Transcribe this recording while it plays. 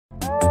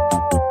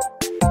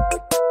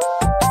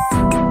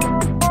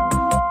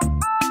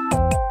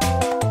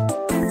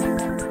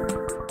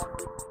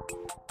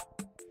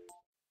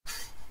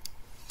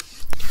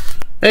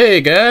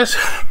Hey guys,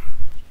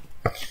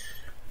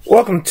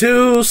 welcome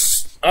to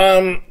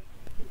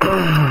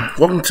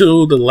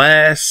the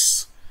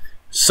last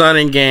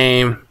Sonic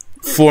game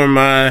for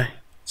my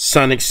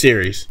Sonic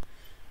series.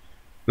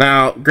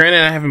 Now, granted,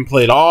 I haven't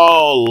played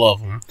all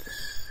of them,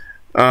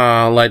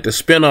 like the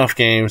spin-off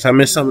games. I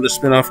missed some of the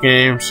spin-off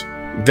games.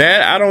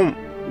 That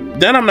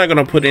I'm not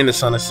gonna put in the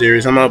Sonic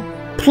series. I'm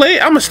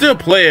gonna still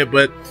play it,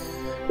 but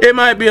it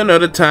might be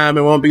another time.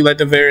 It won't be like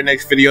the very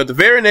next video. The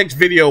very next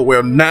video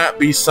will not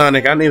be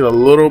Sonic. I need a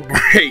little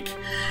break.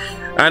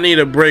 I need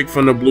a break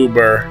from the blue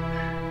blur.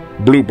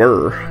 The blue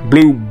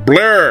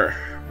blur.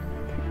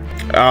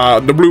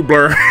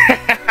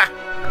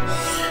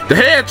 The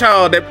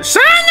hedgehog,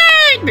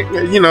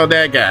 Sonic! You know,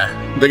 that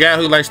guy. The guy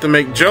who likes to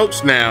make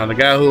jokes now. The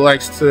guy who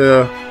likes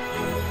to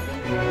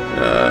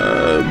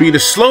be the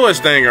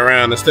slowest thing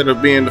around instead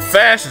of being the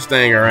fastest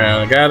thing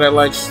around. The guy that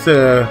likes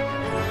to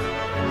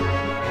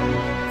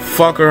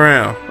fuck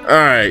around.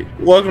 Alright,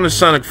 welcome to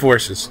Sonic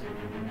Forces.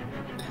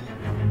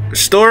 The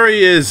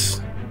story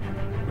is,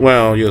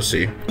 well, you'll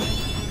see.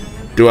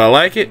 Do I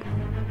like it?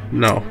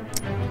 No.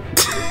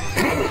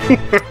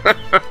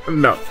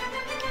 No.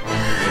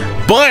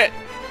 But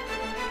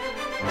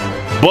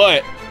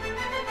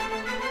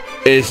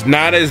it's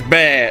not as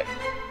bad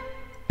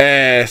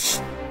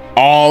as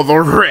all the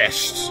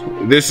rest.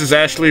 This is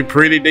actually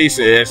pretty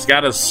decent. It's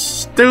got a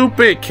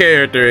stupid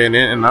character in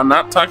it, and I'm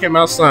not talking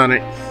about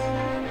Sonic.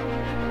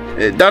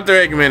 Dr.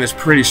 Eggman is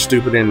pretty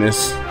stupid in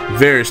this.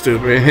 Very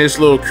stupid. His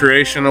little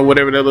creation or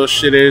whatever that little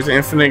shit is, the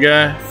infinite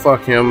guy,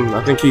 fuck him.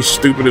 I think he's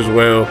stupid as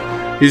well.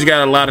 He's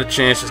got a lot of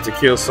chances to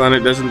kill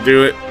Sonic, doesn't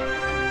do it.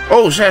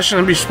 Oh, I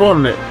shouldn't be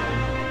spoiling it.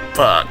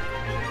 Fuck.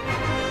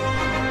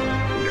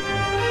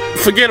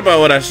 Forget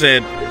about what I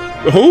said.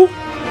 Who?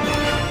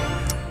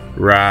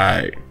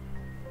 Right.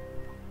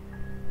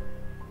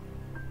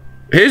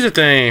 Here's the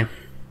thing.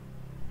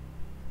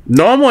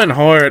 Normal and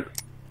hard.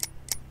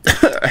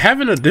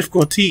 Having a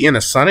difficulty in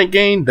a Sonic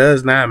game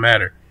does not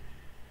matter.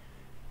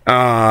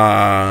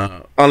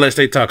 Unless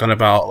they talking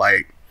about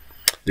like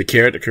the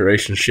character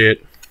creation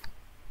shit.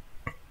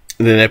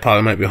 Then that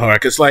probably might be hard.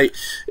 Cause like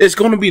it's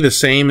gonna be the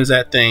same as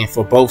that thing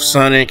for both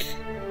Sonic,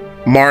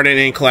 Martin,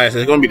 and Class.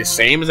 It's gonna be the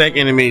same exact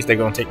enemies. They're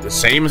gonna take the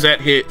same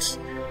exact hits.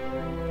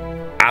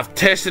 I've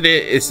tested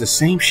it. It's the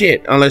same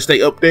shit. Unless they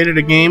updated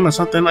the game or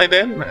something like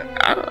that.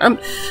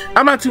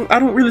 I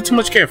don't really too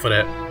much care for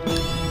that.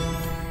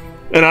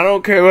 And I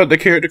don't care about the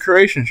character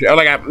creation shit.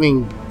 I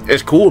mean,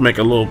 it's cool to make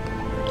a little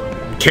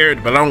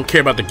character, but I don't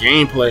care about the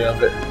gameplay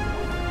of it.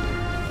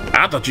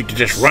 I thought you could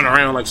just run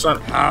around like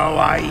Sonic. Oh,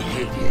 I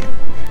hate him.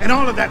 And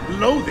all of that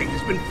loathing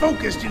has been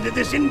focused into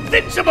this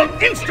invincible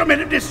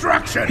instrument of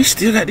destruction. He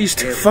still got these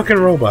two fucking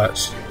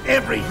robots.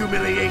 Every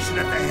humiliation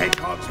at the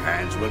Hedgehog's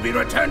hands will be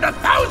returned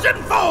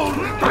 1,000-fold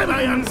by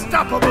my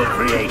unstoppable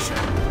creation.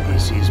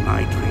 This is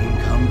my dream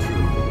come true.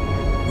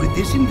 With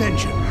this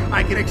invention,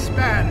 I can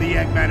expand the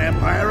Eggman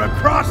Empire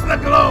across the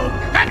globe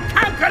and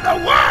conquer the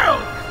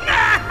world!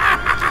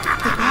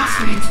 The boss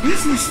means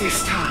business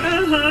this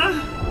time.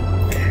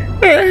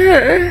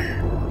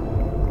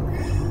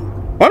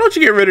 Why don't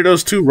you get rid of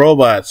those two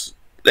robots?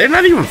 They're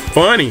not even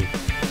funny.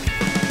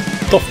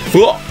 The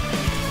fuck?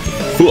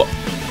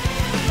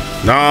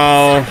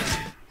 No.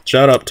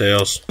 Shut up,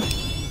 Tails.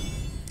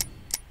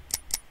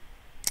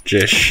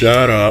 Just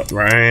shut up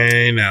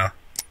right now.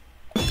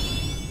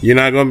 You're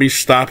not gonna be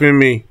stopping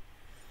me.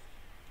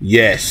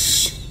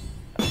 Yes.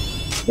 I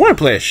wanna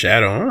play as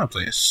Shadow. I wanna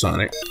play as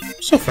Sonic. I'm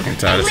so fucking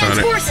tired of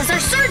Sonic. Forces are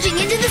surging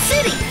into the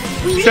city.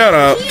 Shut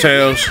up,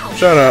 Tails.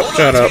 Shut up,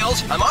 shut up.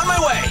 Tails, I'm on my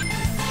way.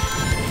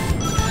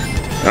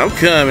 I'm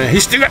coming. He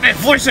still got that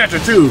voice actor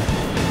too.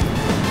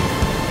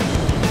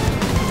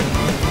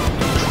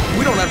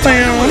 We don't have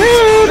time to lose.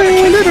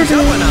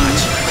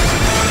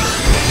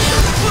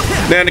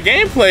 Now the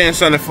gameplay in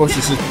Sonic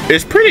Forces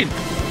is pretty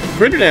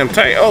damn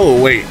tight.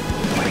 Oh wait.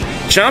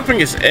 Jumping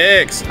is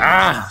X.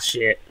 Ah,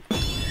 shit.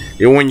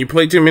 When you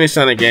play too many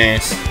Sonic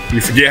games, you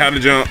forget how to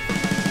jump.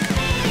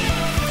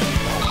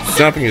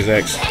 Jumping is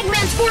X.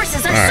 Eggman's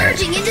forces are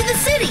surging into the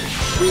city.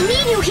 We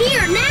need you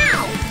here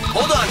now.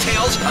 Hold on,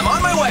 Tails. I'm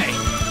on my way.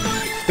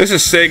 This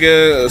is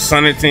Sega,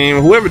 Sonic Team,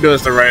 whoever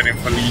does the writing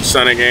for these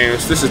Sonic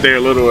games. This is their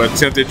little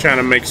attempt at trying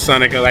to make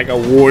Sonic like a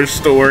war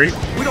story.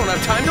 We don't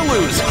have time to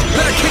lose.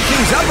 Better kick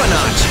things up a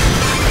notch.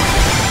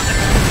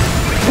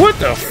 What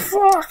the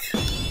fuck?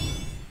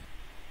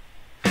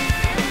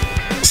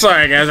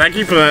 Sorry guys, I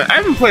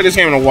haven't played this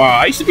game in a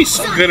while. I used to be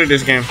so good at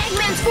this game.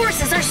 Eggman's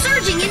forces are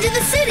surging into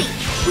the city.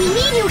 We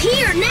need you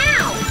here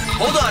now.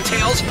 Hold on,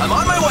 Tails. I'm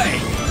on my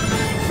way.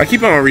 I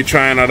keep on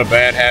retrying out a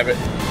bad habit.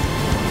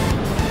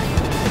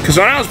 Cause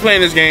when I was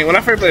playing this game, when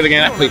I first played the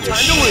game, I played the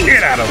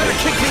shit out of it.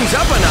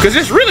 Cause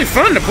it's really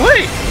fun to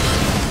play.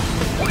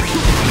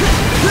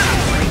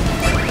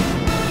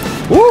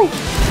 Woo!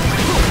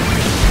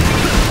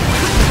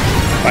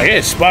 Like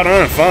it's spot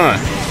on and fun.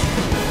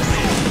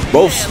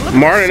 Both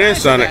Martin and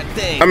Sonic.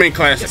 I mean,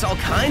 Classic. Guess all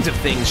kinds of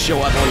things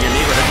show up when your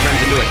neighborhood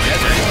turns into a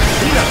desert.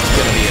 You know it's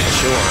gonna be a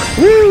chore.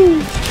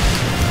 Woo!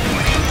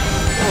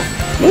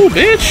 Ooh,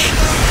 bitch!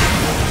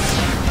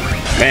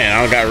 Man,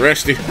 I got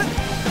rusty.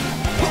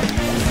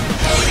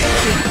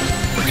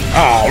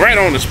 Oh, right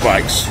on the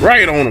spikes.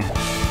 Right on them.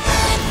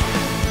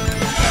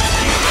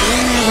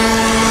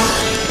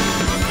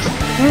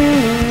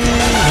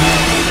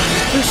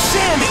 There's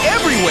sand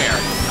everywhere.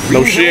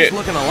 No Green shit.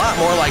 Hill's looking a lot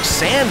more like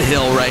Sand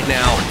Hill right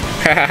now.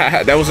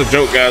 That was a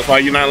joke, guys. Why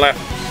you not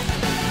laughing?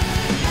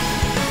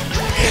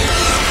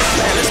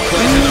 Man, this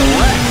place is a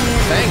wreck.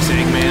 Thanks,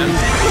 Eggman.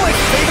 One of my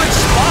favorite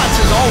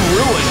spots is all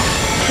ruined.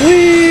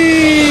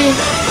 Whee!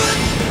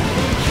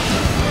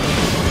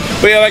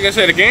 But yeah, like I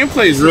said, the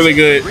gameplay is really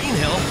good. Green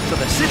Hill, so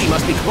the city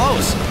must be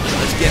close.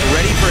 Let's get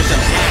ready for some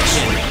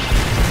action.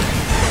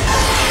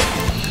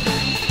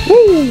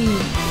 Woo!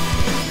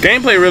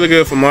 Gameplay really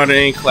good for modern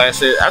and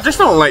classic. I just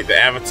don't like the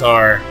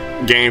Avatar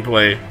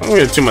gameplay. I don't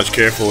really too much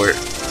care for it.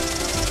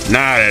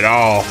 Not at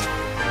all.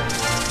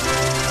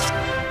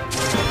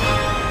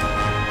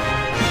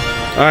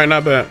 Alright,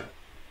 not bad.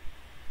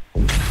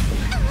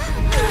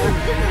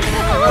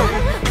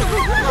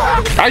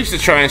 I used to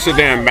try and sit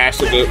there and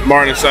master the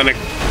Martin Sonic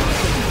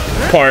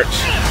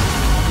parts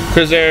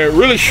because they're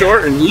really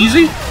short and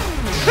easy,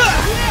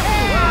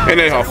 and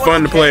they are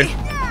fun to play.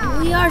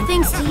 We are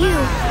thanks to you.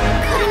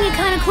 Cutting it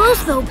kind of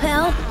close though,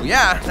 pal.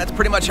 Yeah, that's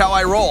pretty much how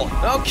I roll.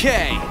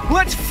 Okay,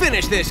 let's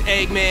finish this,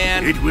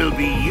 Eggman. It will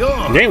be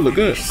your Game look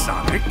good.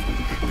 Sonic.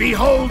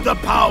 Behold the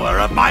power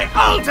of my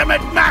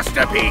ultimate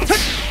masterpiece.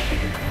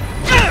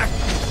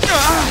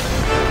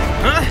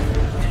 Huh?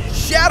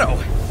 Shadow,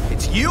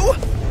 it's you?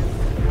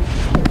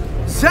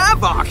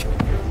 Zavok!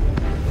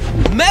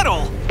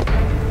 Metal!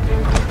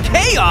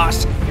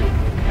 Chaos!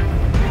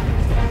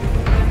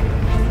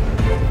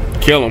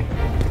 Kill him.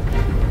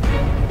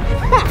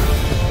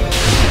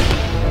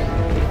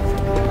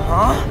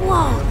 Huh?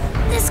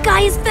 Whoa, this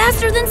guy is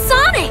faster than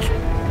Sonic.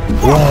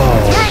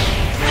 Whoa.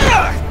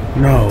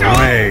 No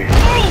way.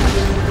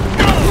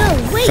 No,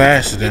 wait.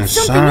 Faster than it's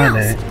something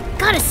Sonic. else.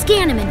 Gotta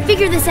scan him and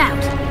figure this out.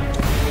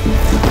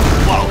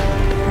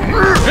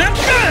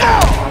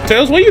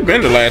 Tails, where you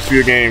been the last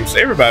few games?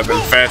 Everybody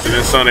been faster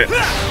than Sonic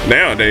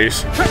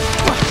nowadays.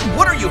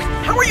 What are you?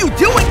 How are you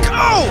doing?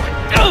 Oh!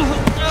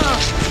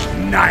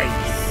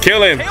 Nice.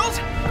 Kill him. Tails?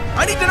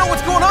 I need to know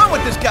what's going on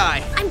with this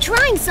guy. I'm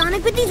trying,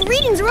 Sonic, but these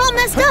readings are all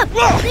messed up.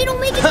 They don't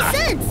make any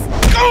sense.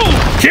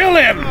 Kill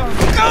him.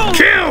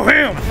 Kill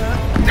him.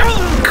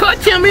 Cut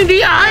him in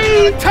the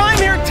eye. Time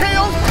here,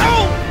 Tails.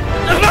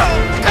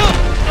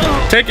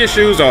 Take his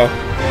shoes off.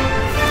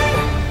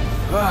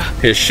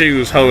 His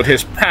shoes hold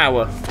his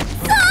power.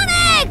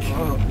 Sonic!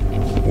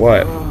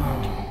 What?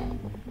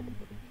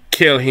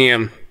 Kill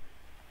him.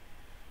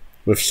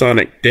 With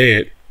Sonic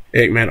dead,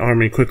 Eggman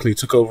Army quickly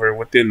took over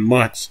within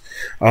months,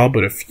 all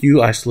but a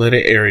few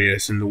isolated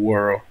areas in the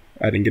world.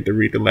 I didn't get to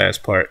read the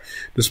last part.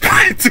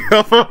 Despite the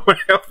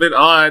overwhelming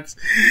odds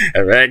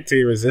of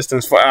active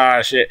resistance for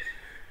shit.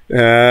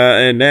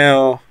 And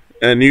now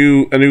a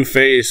new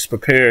phase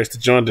prepares to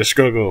join the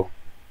struggle.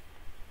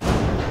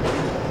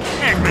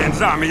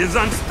 Eggman's army is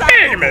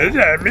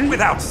unstoppable.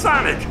 Without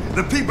Sonic,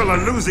 the people are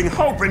losing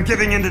hope and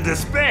giving into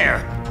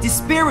despair.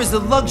 Despair is a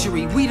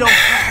luxury we don't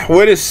have.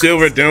 What is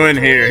Silver doing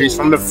here? He's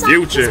from the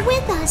future. Sonic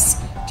is with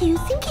us. Do you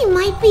think he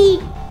might be?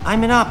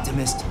 I'm an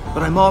optimist,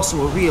 but I'm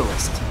also a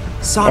realist.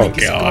 Sonic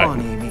is God.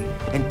 gone, Amy,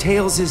 and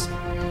Tails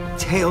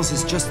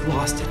has just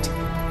lost it.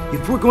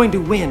 If we're going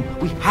to win,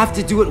 we have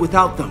to do it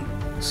without them.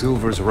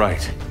 Silver's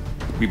right.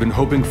 We've been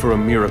hoping for a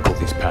miracle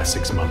these past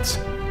 6 months,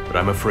 but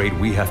I'm afraid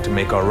we have to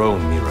make our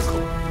own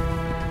miracle.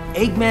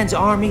 Eggman's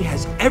army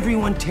has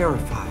everyone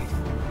terrified.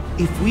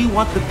 If we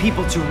want the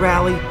people to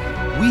rally,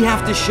 we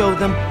have to show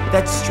them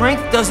that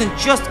strength doesn't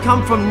just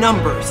come from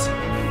numbers.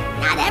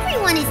 Not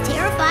everyone is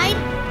terrified.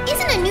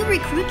 Isn't a new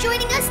recruit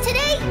joining us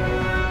today?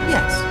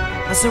 Yes,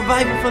 a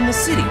survivor from the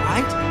city,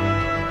 right?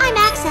 I'm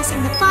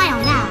accessing the file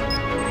now.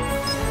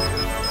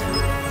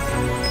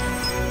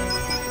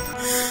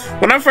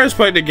 When I first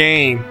played the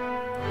game,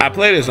 I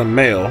played as a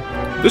male.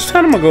 This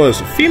time I'm gonna go as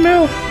a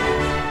female.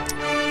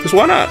 Cause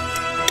why not?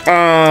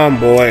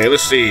 Boy,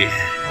 let's see.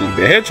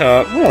 The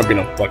hedgehog. I don't wanna be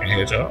no fucking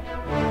hedgehog.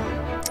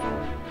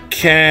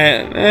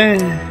 Cat,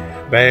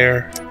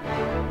 bear.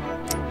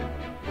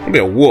 Maybe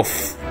a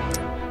wolf.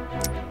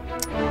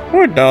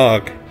 Or a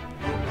dog.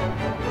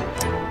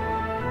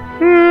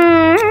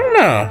 I don't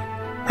know.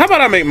 How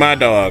about I make my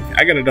dog?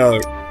 I got a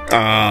dog.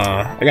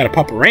 I got a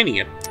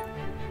Pomeranian.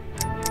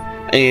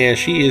 And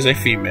she is a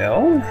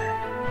female.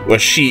 Well,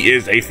 she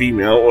is a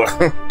female.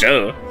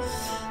 Duh.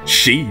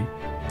 She.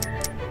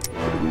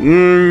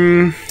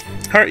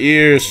 Her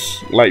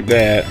ears like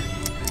that.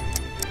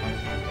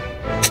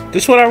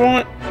 This what I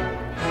want?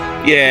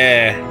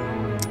 Yeah.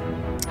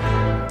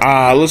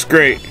 Looks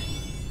great.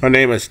 Her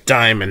name is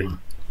Diamond.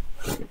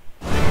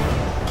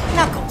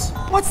 Knuckles,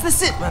 what's the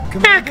sit rep,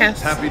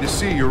 Knuckles. Happy to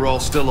see you're all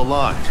still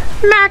alive.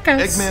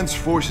 Knuckles. Eggman's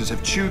forces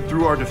have chewed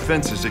through our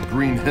defenses at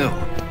Green Hill,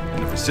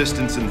 and the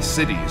resistance in the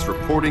city is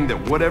reporting that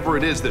whatever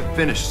it is that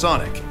finished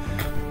Sonic.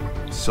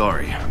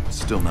 Sorry, I'm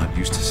still not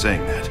used to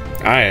saying that.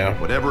 I am.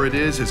 Whatever it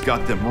is has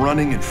got them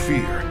running in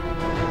fear.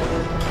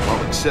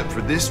 While except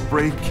for this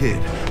brave kid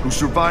who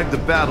survived the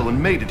battle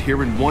and made it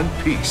here in one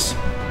piece.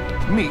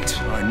 Meet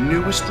our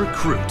newest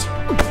recruit.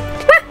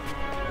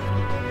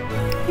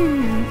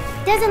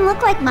 Doesn't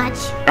look like much.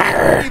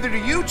 Neither do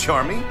you,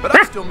 Charmy, but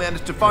I still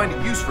managed to find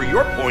a use for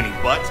your pointy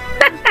butt.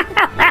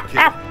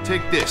 Okay,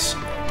 take this.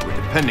 We're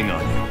depending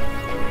on you.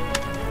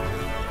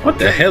 What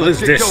the hell is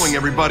Get this? going,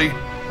 everybody.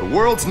 The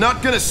world's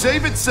not gonna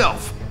save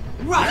itself.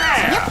 Right.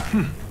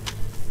 Yeah.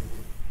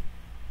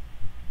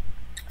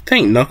 I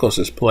think Knuckles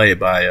is played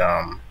by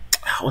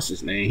what's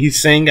his name? He's the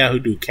same guy who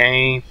do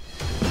Kane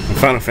in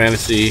Final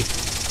Fantasy.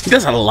 He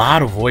does a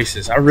lot of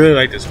voices. I really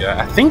like this guy.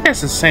 I think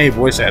that's the same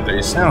voice actor.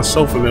 It sounds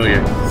so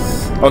familiar.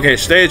 Okay,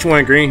 stage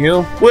 1, Green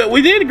Hill. Well,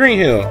 we did Green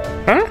Hill,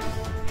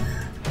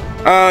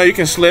 huh? You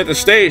can select the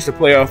stage to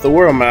play off the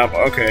world map.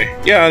 Okay,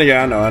 yeah, I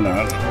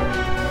know.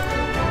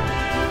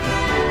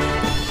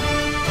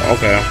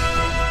 Okay,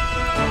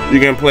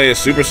 you can play as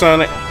Super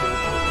Sonic.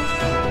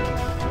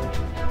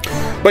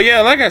 But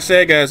yeah, like I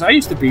said, guys, I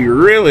used to be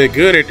really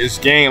good at this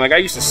game. Like, I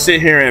used to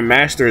sit here and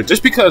master it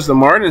just because the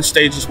Martin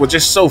stages were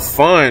just so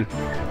fun.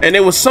 And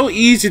it was so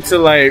easy to,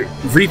 like,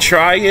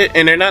 retry it,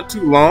 and they're not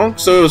too long.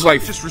 So it was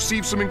like... Just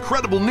received some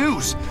incredible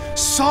news.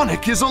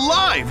 Sonic is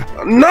alive!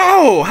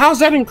 No! How's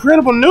that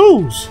incredible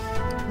news?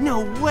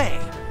 No way.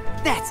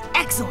 That's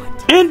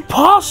excellent.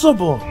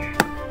 Impossible!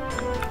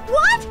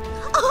 What?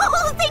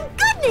 Oh, thank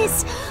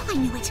goodness! I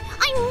knew it!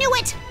 I knew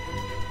it!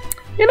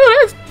 You know,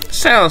 that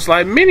sounds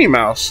like Minnie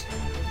Mouse.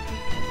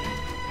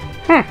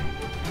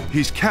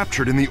 He's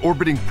captured in the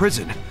orbiting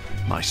prison.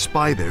 My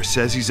spy there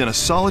says he's in a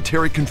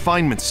solitary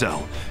confinement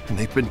cell, and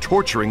they've been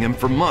torturing him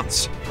for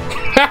months.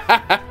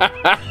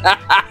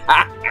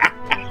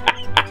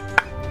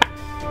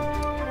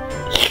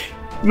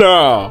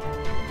 No.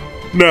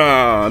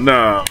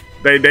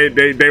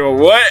 They were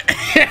what?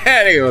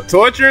 They were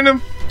torturing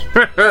him?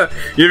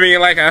 You mean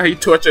like how he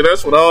tortured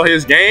us with all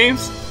his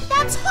games?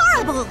 That's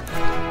horrible!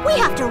 We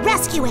have to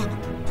rescue him!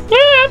 Yeah,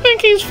 I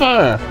think he's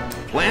fine.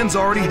 Plan's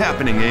already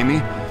happening,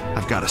 Amy.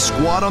 I've got a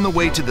squad on the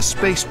way to the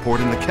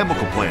spaceport in the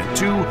chemical plant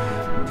to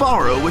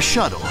borrow a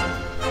shuttle.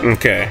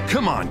 Okay.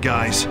 Come on,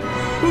 guys.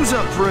 Who's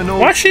up for an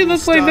old Why she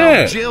look like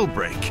that?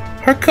 jailbreak?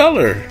 Her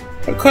color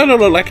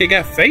looked like it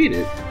got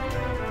faded.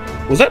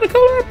 Was that the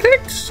color I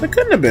picked? It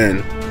couldn't have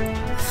been.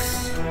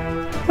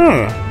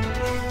 Huh.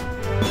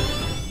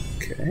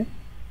 Okay.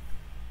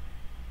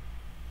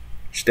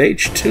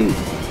 Stage 2.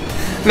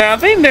 Now I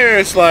think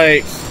there's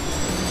like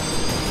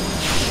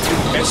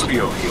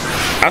SBO here.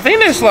 I think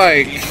there's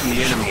like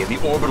The enemy in the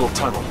orbital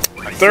tunnel.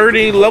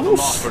 30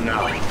 levels? For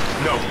now.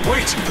 No,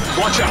 wait!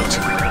 Watch out!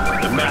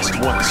 The masked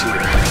one is here.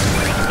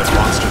 The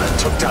monster that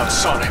took down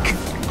Sonic.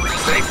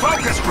 Stay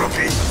focused,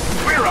 rookie.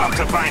 We're off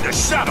to find a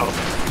shuttle.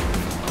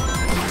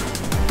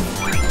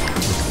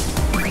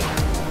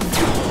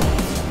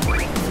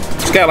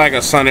 It's got like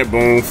a Sonic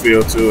Boom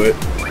feel to it.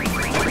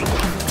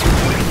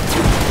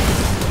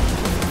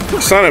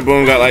 Sonic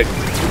Boom got like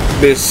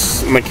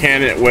this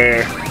mechanic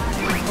where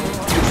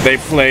they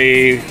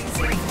play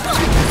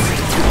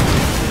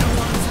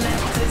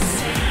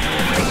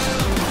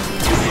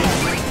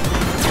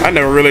I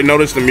never really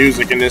noticed the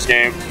music in this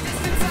game.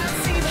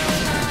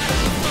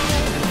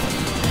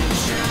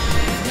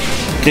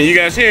 Can you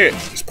guys hear it?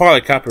 It's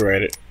probably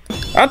copyrighted.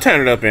 I'll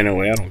turn it up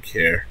anyway, I don't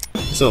care.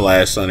 It's the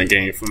last Sonic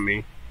game for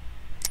me.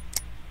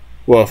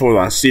 Well, for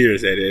my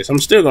series that is. I'm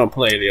still gonna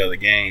play the other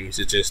games.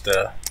 It's just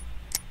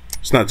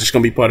it's not just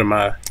gonna be part of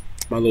my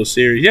little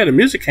series. Yeah, the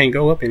music can't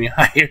go up any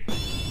higher.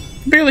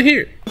 Barely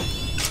hear it.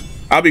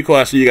 I'll be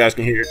quiet so you guys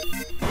can hear it.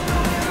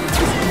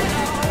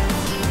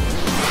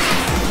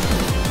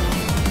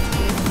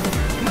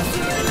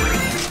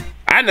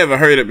 I never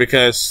heard it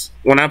because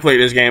when I played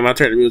this game, I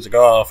turned the music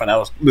off and I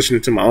was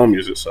listening to my own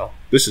music. So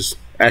this is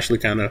actually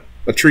kind of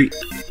a treat.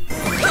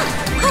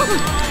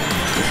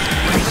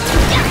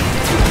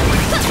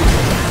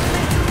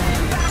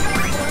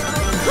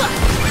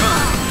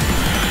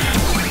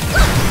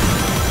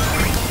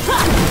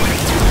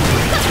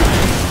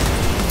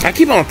 I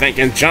keep on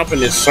thinking jump in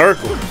this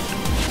circle.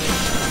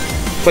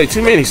 Play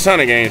too many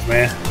Sonic games,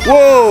 man.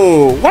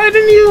 Whoa! Why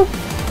didn't you?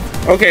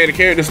 Okay, the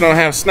characters don't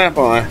have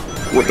snap-on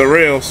with the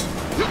rails.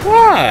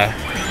 Why?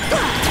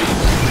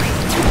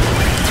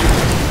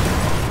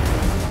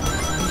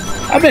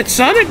 I bet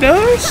Sonic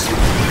does.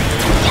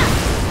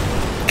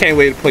 Can't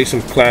wait to play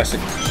some classic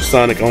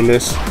Sonic on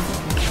this.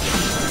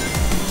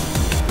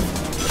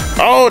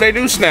 Oh, they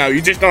do snap.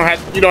 You just don't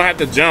have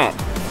to jump.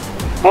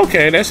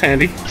 Okay, that's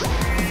handy.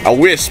 A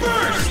wisp.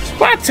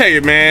 Well, I tell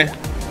you, man,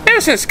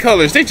 ever since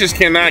Colors, they just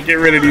cannot get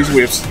rid of these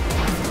wisps.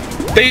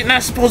 They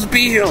not supposed to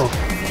be here.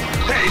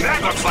 Hey,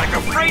 that looks like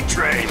a freight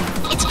train.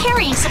 It's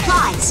carrying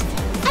supplies.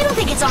 I don't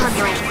think it's armed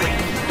or anything.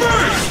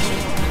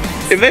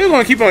 If they were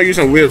gonna keep on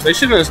using wisps, they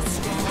shouldn't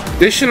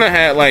have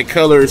had like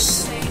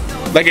Colors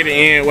like at the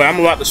end. Well, I'm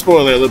about to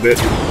spoil it a little bit.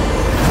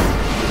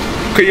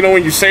 Cause you know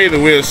when you save the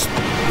wisp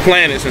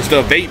planets and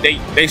stuff,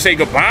 they say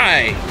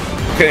goodbye,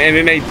 and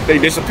then they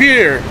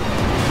disappear.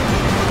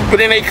 But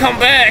then they come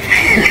back.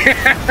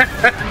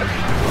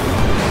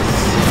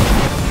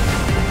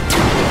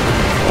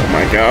 Oh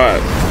my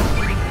God.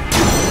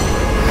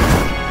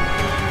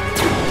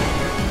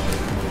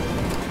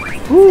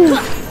 Woo.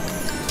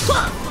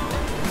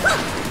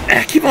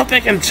 I keep on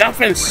thinking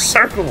jump in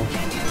circle.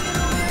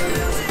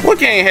 What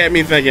game had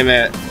me thinking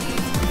that?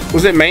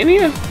 Was it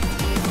Mania?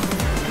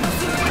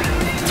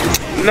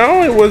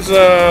 No, it was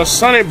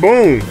Sonic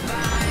Boom.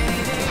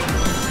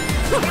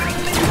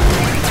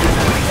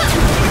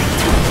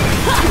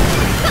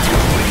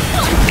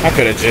 I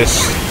could have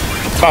just,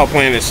 if I was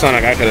playing this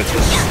Sonic, I could have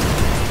just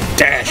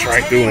dashed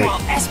right through him.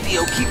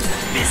 SBO keeps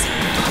us busy.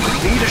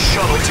 We need a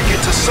shuttle to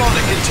get to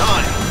Sonic in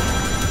time.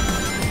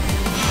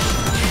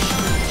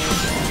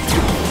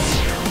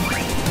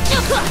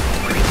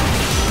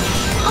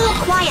 All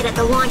quiet at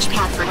the launch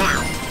pad for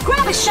now.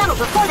 Grab a shuttle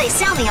before they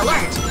sound the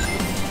alert.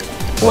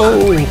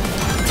 Whoa.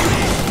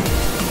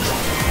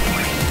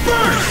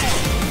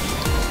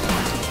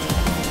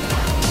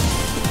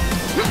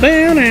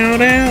 Down, down,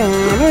 down,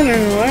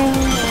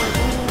 down.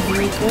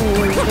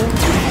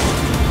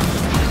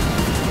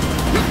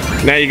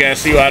 Now you guys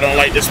see why I don't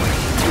like this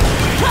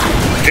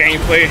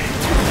gameplay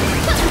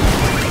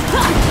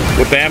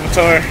with the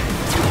Avatar.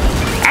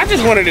 I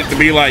just wanted it to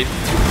be like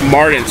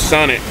Martin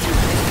Sonic.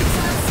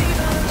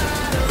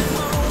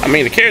 I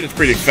mean, the character's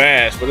pretty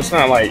fast, but it's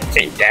not like you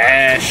can't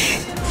dash.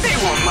 They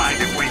won't mind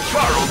if we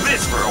borrow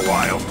this for a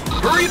while.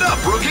 Hurry it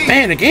up, rookie!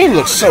 Man, the game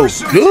looks so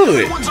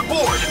good. Everyone's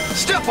aboard.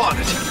 Step on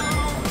it.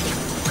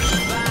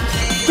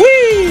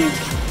 Whee!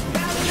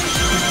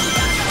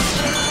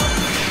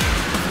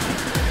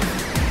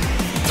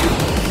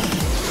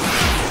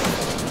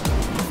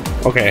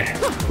 Okay,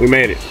 we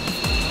made it.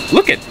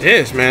 Look at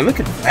this, man. Look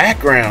at the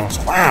backgrounds.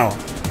 Wow.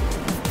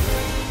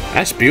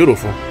 That's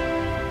beautiful.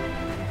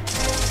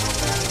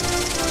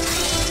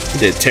 You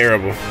did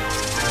terrible.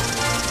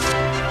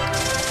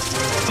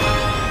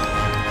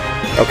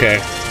 Okay.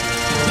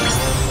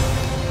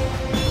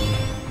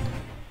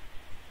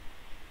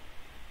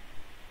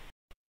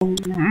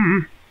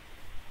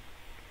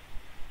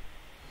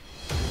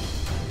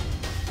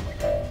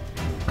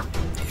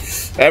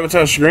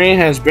 Avatar screen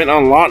has been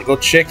unlocked. Go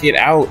check it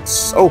out.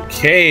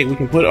 Okay, we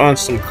can put on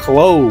some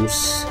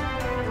clothes.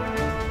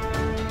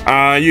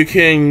 You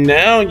can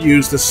now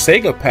use the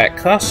Sega Pack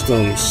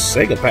Customs.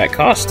 Sega Pack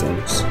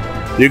Customs.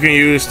 You can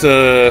use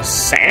the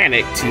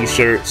Sonic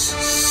t-shirts.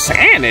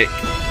 Sonic?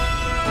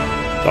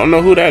 Don't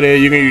know who that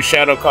is. You can use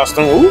Shadow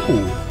Custom.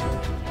 Ooh.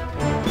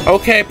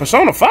 Okay,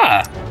 Persona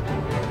 5.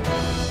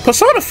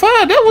 Persona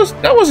 5,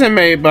 that wasn't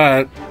made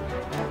by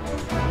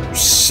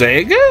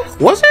Sega?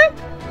 Was it?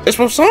 Is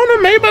Persona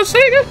made by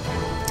Sega?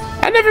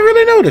 I never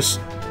really noticed.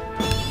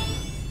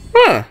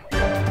 Huh.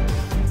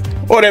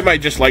 Or they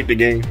might just like the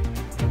game.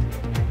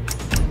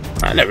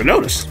 I never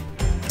noticed.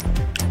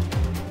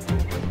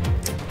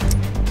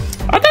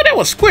 I thought that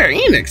was Square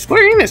Enix.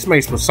 Square Enix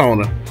makes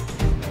Persona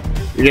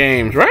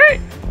games, right?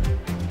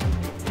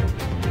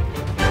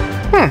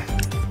 Huh.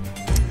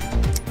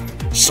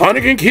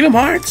 Sonic and Kingdom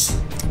Hearts.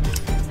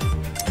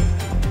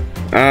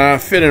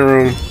 Fitting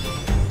room.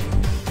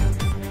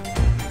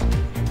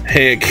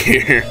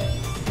 Headgear.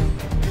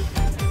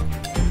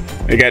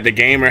 They got the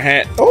gamer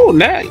hat. Oh,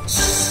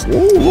 nice.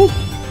 Ooh.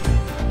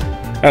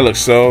 That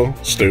looks so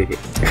stupid.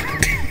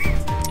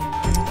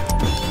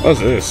 What's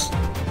this?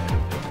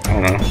 I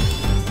don't know.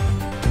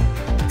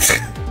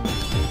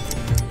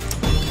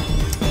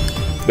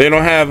 They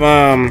don't have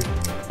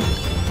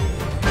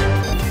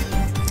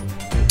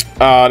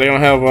they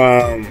don't have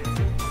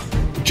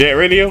jet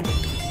radio.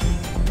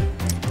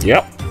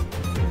 Yep.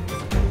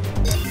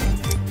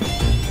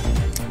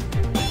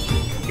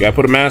 You gotta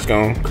put a mask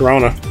on.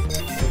 Corona.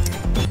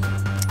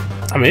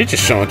 I mean, it's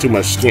just showing too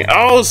much skin.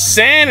 Oh,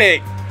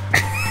 Sonic!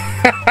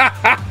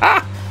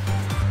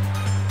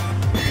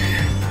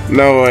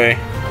 No way.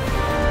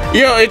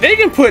 Yo, if they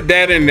can put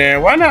that in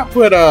there, why not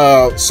put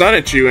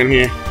Sonichu in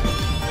here?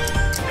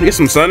 Get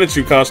some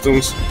Sonichu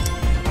costumes.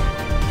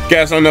 You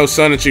guys don't know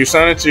Sonichu.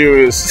 Sonichu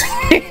is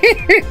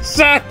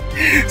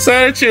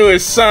Sonichu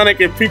is Sonic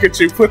and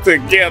Pikachu put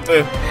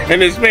together,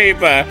 and it's made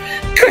by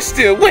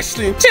Crystal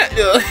Westland.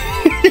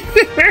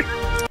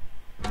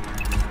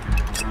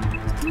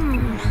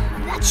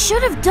 That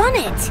should have done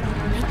it.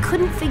 I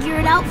couldn't figure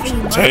it out for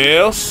you.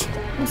 Tails?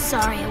 I'm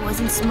sorry I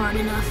wasn't smart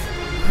enough.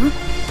 Huh?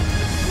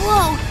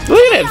 Whoa!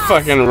 Leave that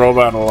fucking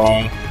robot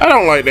alone. I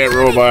don't like that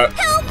robot.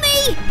 Help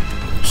me!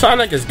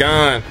 Sonic is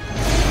gone.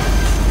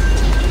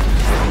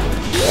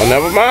 Well,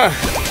 never mind.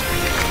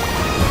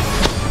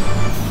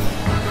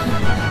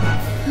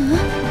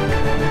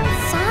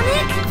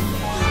 Sonic?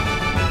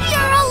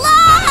 You're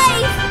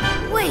alive!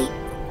 Wait.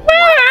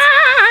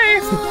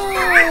 Alive!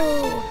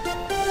 Oh,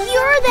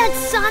 you're that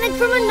Sonic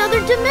from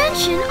another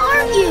dimension,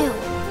 aren't you?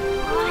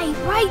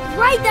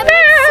 Right. That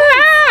makes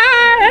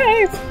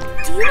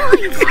sense. Do you know how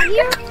you got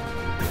here?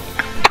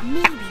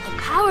 Maybe the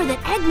power that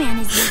Eggman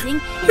is using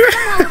is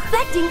somehow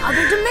affecting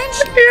other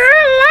dimensions. You're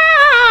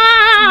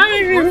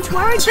alive! Work to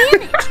our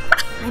advantage.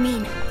 I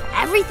mean,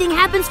 everything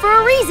happens for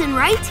a reason,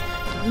 right?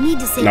 We need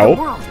to save the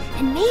world,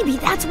 and maybe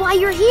that's why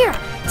you're here,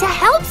 to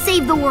help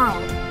save the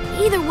world.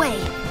 Either way,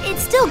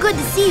 it's still good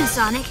to see you,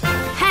 Sonic.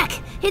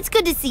 Heck, It's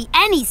good to see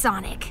any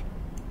Sonic.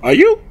 Are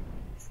you?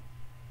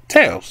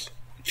 Tails,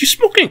 you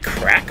smoking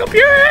crack up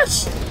your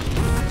ass?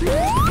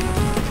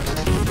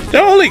 The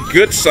only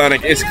good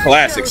Sonic is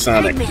classic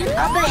Sonic. Eggman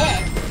up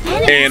ahead.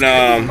 And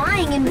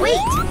lying in wait.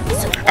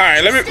 So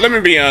alright, let me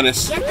be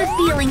honest. get the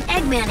feeling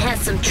Eggman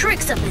has some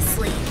tricks up his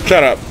sleeve.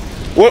 Shut up.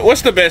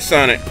 What's the best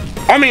Sonic?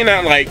 I mean,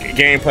 not like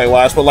gameplay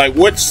wise, but like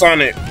what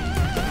Sonic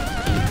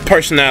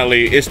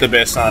personality is the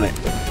best Sonic?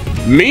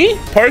 Me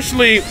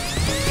personally,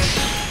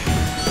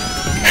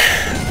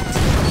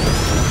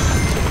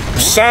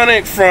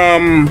 Sonic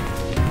from,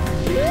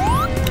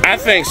 I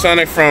think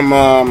Sonic from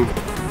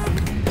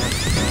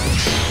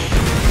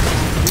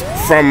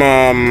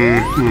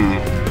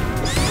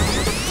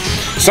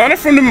Sonic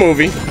from the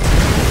movie,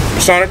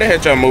 Sonic the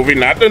Hedgehog movie,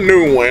 not the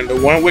new one,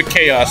 the one with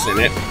Chaos in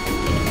it.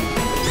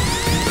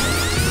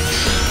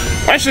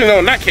 Actually, no,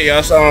 not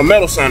Chaos,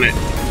 Metal Sonic,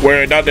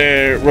 where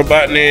Dr.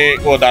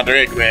 Robotnik, or Dr.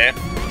 Eggman,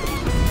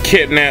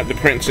 kidnapped the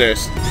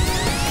princess.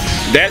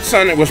 That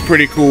Sonic was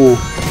pretty cool.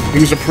 He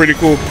was a pretty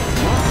cool.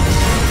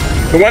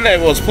 The one that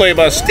was played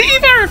by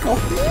Steve Urkel.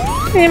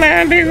 Can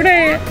I do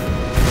that?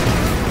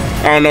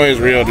 I don't know his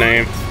real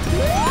name,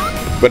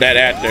 but that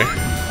actor,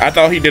 I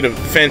thought he did a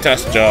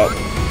fantastic job.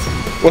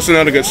 What's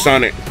another good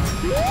Sonic?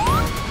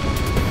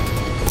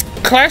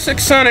 Classic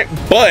Sonic,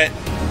 but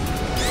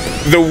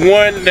the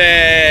one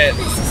that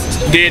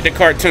did the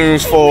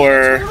cartoons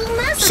for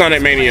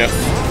Sonic Mania.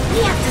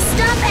 We have to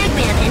stop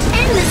Eggman and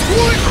end this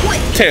war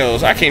quick.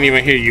 Tails, I can't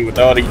even hear you with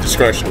all the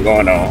discussion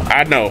going on.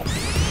 I know.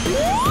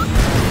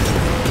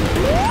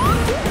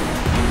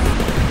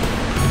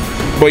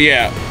 But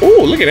yeah,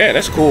 ooh, look at that,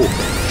 that's cool.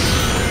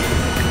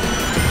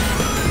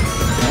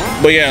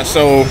 But yeah,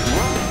 so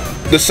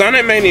the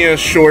Sonic Mania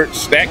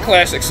shorts, that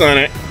classic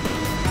Sonic,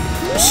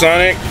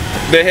 Sonic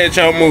the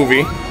Hedgehog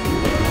movie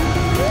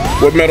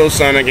with Metal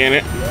Sonic in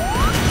it.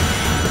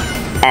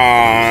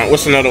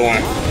 What's another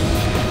one?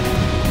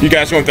 You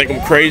guys gonna think I'm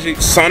crazy?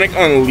 Sonic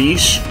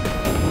Unleashed.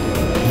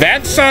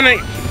 That Sonic,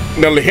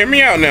 now hear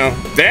me out now.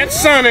 That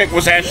Sonic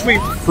was actually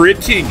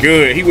pretty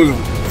good. He was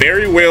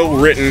very well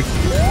written.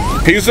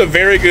 He was a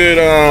very good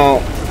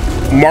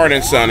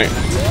Martin Sonic.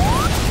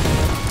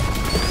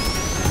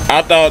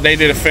 I thought they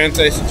did a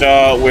fantastic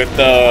job with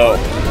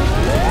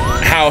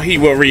how he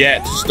would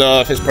react to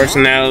stuff, his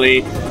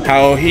personality,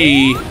 how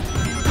he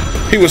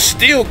was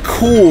still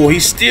cool. He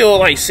still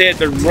like said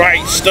the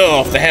right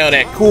stuff to have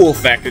that cool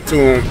factor to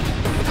him.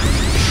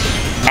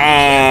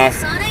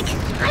 Sonic,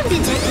 I'm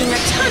detecting a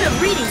ton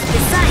of readings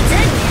besides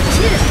Eggman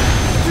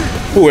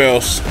too. Who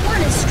else?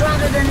 One is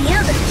stronger than the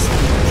others.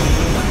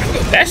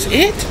 That's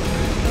it?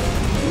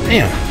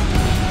 Damn.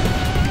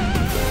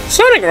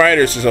 Sonic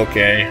Riders is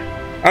okay.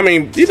 I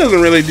mean, he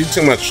doesn't really do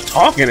too much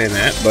talking in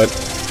that, but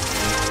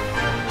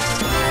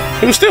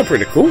it was still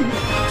pretty cool.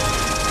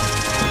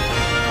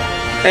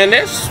 And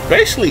that's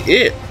basically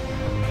it.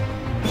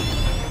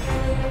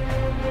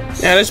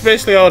 Yeah, that's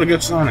basically all the good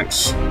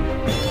Sonics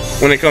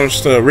when it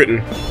comes to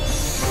written.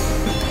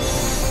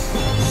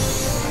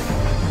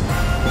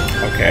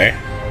 Okay.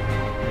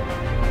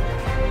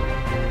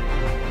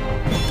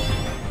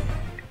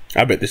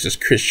 I bet this is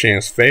Chris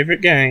Chan's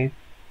favorite game.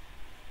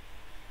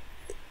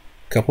 A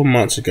couple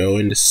months ago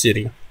in the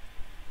city.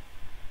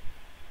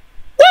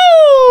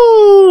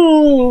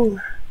 Woo!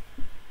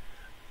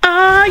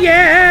 Oh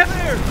yeah!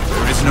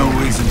 There is no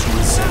reason to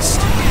resist.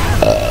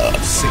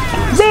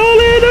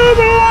 Rolling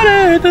around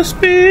at the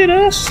speed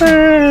of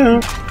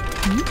sound.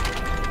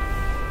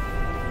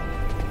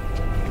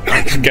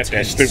 Get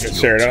that stupid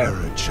shirt on.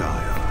 Terror,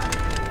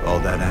 child. All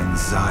that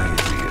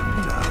anxiety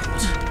and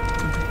doubt.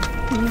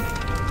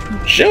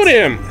 Shoot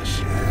him!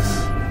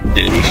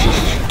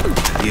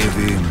 Give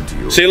in to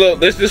your See, look,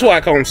 this is why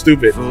I call him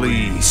stupid.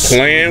 please.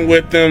 Playing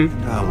with them,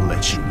 I'll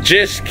let you.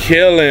 just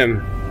kill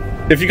him.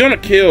 If you're gonna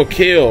kill,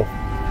 kill.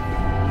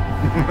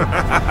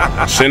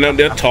 Sitting up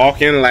there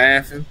talking,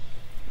 laughing.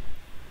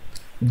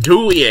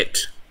 Do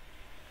it.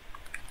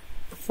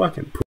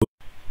 Fucking pussy.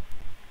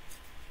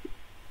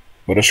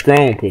 What a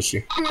strong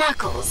pussy.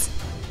 Knuckles,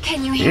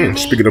 can you hear me?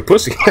 Speaking of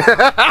pussy.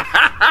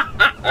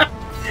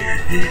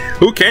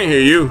 Who can't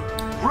hear you?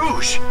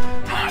 Rouge!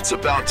 It's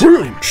about time.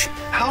 Rouge.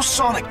 How's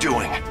Sonic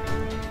doing?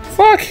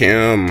 Fuck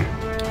him.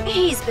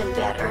 He's been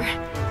better.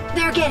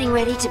 They're getting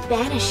ready to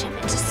banish him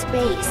into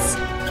space.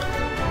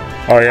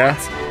 Oh yeah?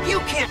 You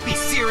can't be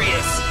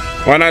serious!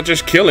 Why not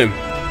just kill him?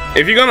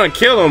 If you're gonna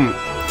kill him,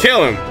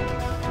 kill him.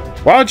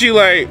 Why would you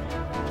like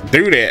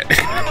do that?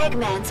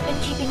 Eggman's been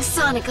keeping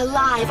Sonic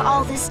alive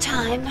all this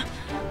time.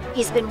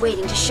 He's been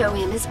waiting to show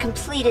him his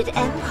completed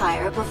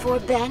empire before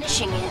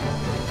banishing him.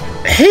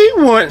 He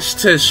wants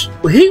to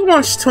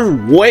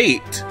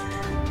wait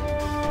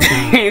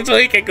so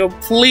he can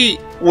complete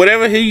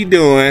whatever he's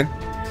doing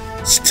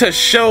to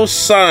show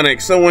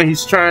Sonic someone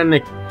he's trying to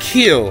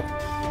kill.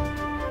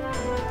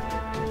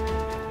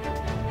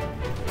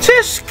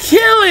 Just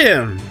kill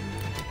him.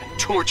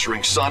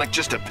 Torturing Sonic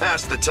just to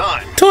pass the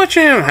time.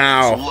 Torture him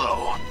how?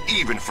 Slow,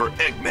 even for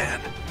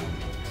Eggman.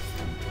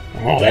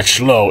 Oh, that's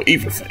slow,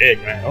 even for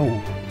Eggman.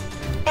 Oh.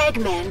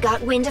 Eggman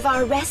got wind of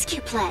our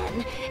rescue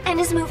plan and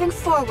is moving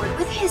forward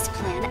with his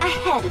plan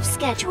ahead of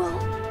schedule.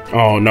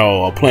 Oh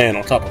no, a plan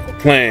on top of a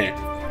plan.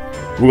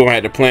 We're gonna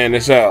have to plan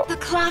this out. The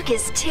clock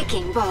is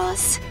ticking,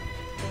 boss.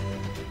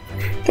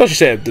 I thought you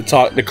said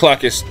the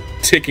clock is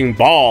ticking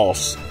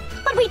balls.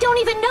 But we don't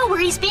even know where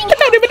he's being held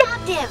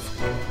captive.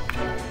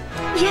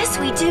 Yes,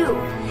 we do.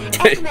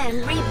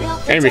 Eggman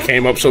rebuilt the Amy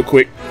came up so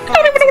quick.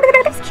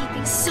 He's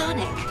keeping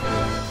Sonic.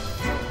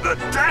 The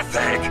Death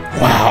Egg!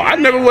 Wow, I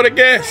never would have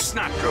guessed.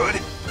 That's not good.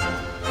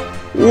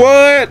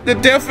 What? The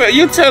Death Egg?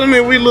 You telling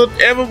me we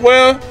looked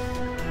everywhere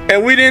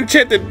and we didn't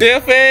check the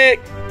Death Egg?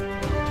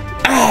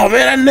 Oh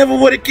man, I never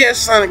would have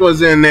guessed Sonic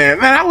was in there.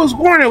 Man, I was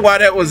wondering why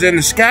that was in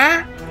the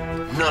sky.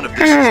 None of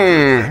this is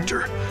good,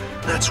 Vector.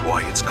 That's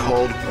why it's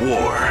called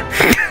war.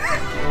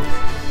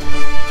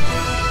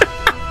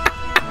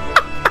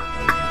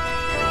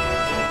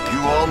 You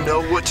all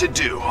know what to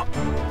do.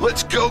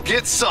 Let's go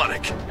get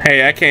Sonic.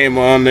 Hey, I came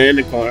on the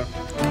intercom.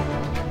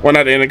 Well,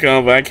 not the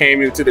intercom, but I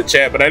came into the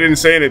chat, but I didn't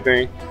say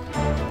anything.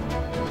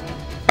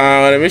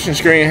 The mission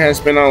screen has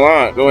been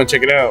unlocked. Go and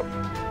check it out.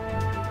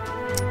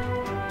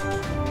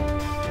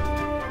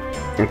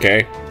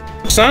 Okay.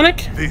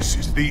 Sonic? This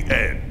is the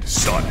end,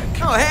 Sonic.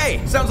 Oh,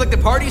 hey, sounds like the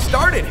party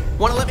started.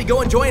 Want to let me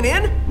go and join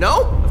in?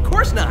 No? Of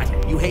course not.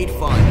 You hate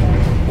fun.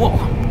 Whoa.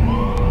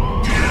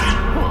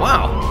 Oh,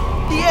 wow.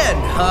 The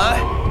end,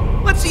 huh?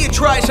 Let's see you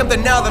try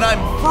something now that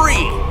I'm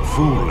free.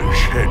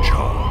 Foolish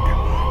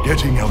hedgehog.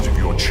 Getting out of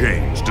your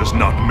chains does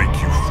not make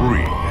you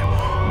free.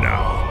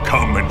 Now,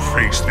 come and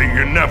face the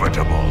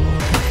inevitable.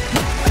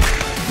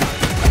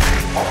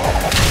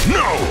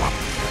 No!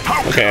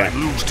 How can I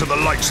lose to the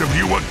likes of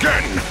you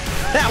again?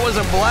 That was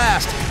a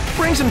blast.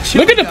 Bring some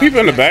Look at the people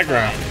in the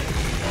background.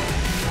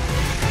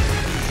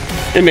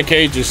 In the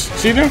cages.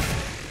 See them?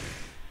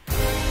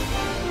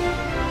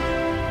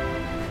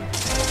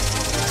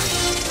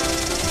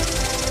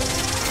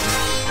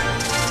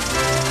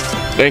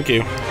 Thank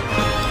you.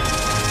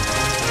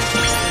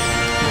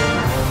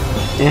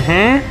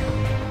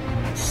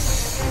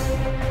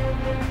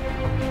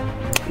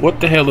 What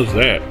the hell is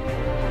that?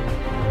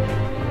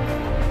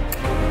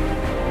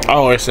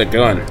 Oh, it's a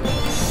gun.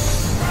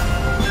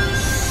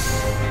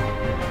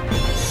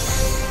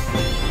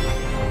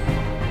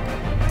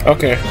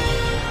 Okay.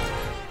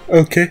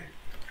 Okay.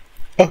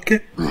 Okay.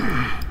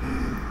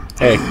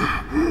 Hey.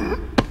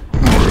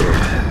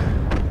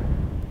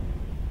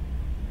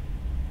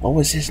 What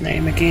was his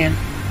name again?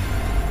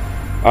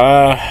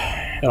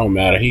 It don't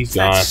matter. He's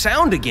gone. That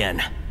sound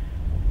again.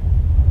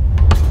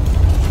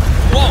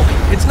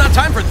 Whoa! It's not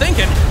time for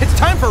thinking. It's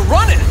time for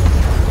running.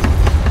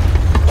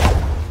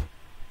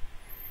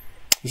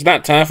 It's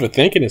not time for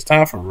thinking. It's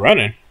time for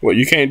running. What?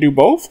 You can't do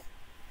both?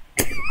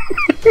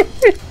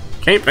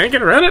 Can't think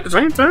and run at the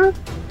same time?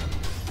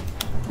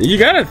 You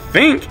gotta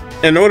think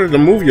in order to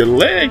move your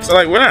legs.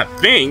 Like, well, not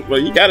think,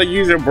 but you gotta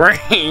use your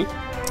brain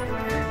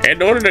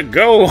in order to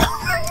go.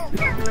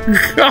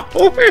 Go.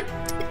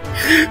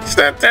 It's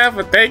not time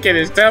for thinking,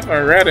 it's time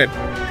for running.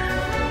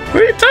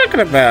 What are you talking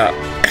about?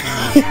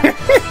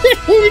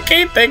 You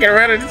can't think and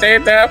run at the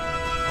same time.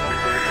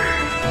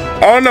 I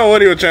don't know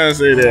what he was trying to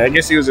say there. I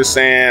guess he was just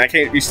saying, I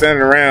can't be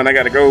standing around, I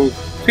gotta go.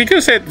 He could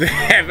have said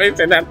that, but he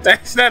said,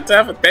 it's not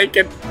time for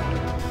thinking.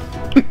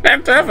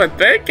 Not time for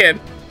thinking.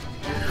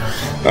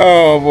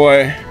 Oh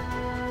boy.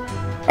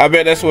 I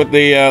bet that's what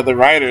the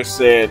writers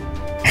said.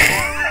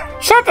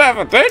 It's not time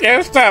for thinking,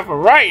 it's time for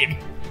writing.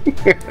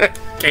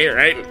 Can't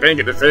write and think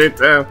at the same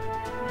time.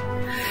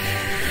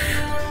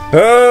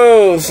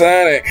 Oh,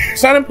 Sonic.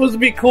 Sonic supposed to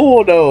be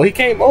cool though. He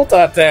can't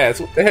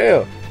multitask. What the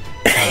hell?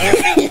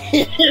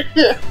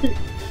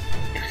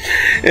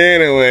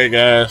 Anyway,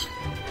 guys,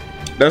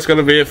 that's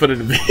gonna be it for the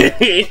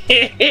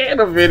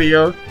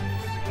video.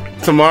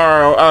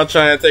 Tomorrow, I'll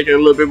try and take it a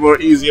little bit more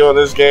easy on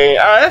this game.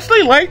 I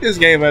actually like this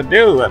game. I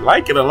do. I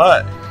like it a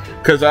lot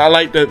because I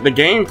like the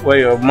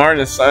gameplay of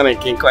Martin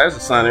Sonic and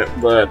Classic Sonic.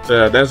 But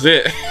that's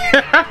it.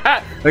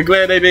 I'm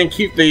glad they didn't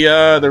keep the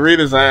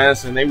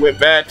redesigns and they went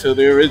back to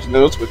the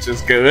originals, which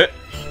is good.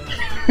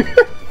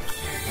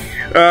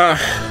 I'm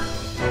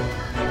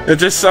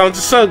just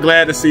so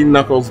glad to see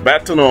Knuckles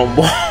back to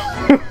normal.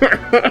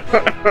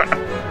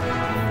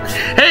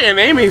 Hey, and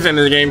Amy's in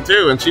the game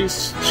too, and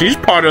she's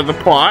part of the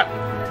plot.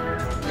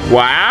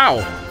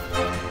 Wow,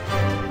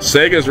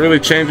 Sega's really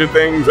changing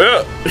things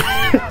up.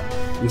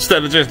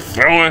 Instead of just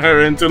throwing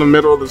her into the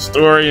middle of the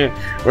story and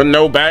with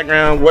no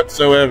background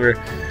whatsoever.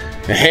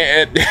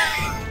 And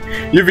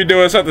you be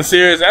doing something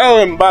serious.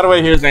 Oh, and by the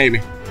way, here's Amy.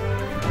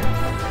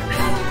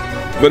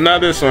 But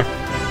not this one.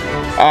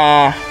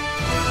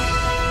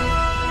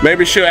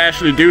 Maybe she'll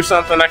actually do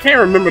something. I can't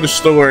remember the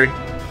story.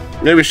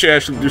 Maybe she'll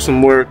actually do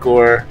some work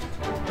or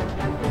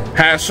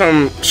have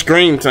some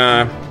screen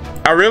time.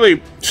 I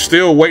really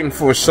still waiting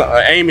for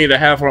Amy to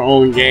have her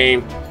own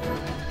game.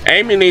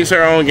 Amy needs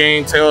her own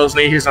game. Tails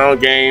needs his own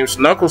games.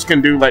 Knuckles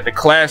can do like the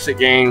classic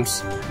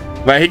games.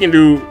 Like he can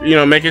do, you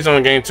know, make his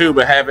own game too,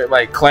 but have it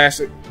like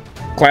classic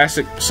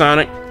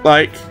Sonic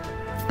like,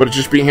 but it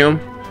just be him.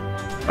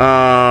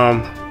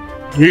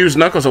 use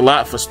Knuckles a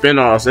lot for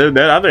spin-offs. I think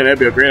that'd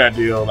be a great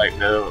idea, like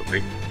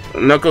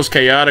Knuckles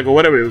Chaotic or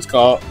whatever it was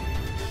called.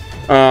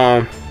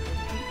 I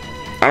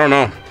don't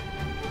know.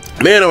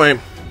 But anyway,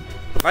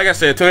 like I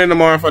said, tune in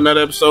tomorrow for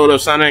another episode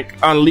of Sonic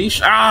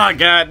Unleashed. Ah,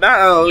 God, not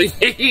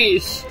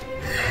Unleashed.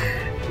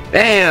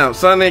 Damn,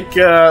 Sonic,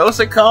 what's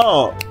it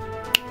called?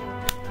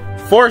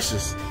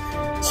 Forces.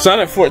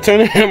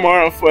 Tune in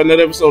tomorrow for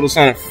another episode of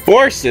Sonic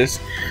Forces.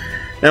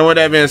 And with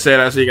that being said,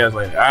 I'll see you guys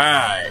later.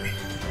 Alright.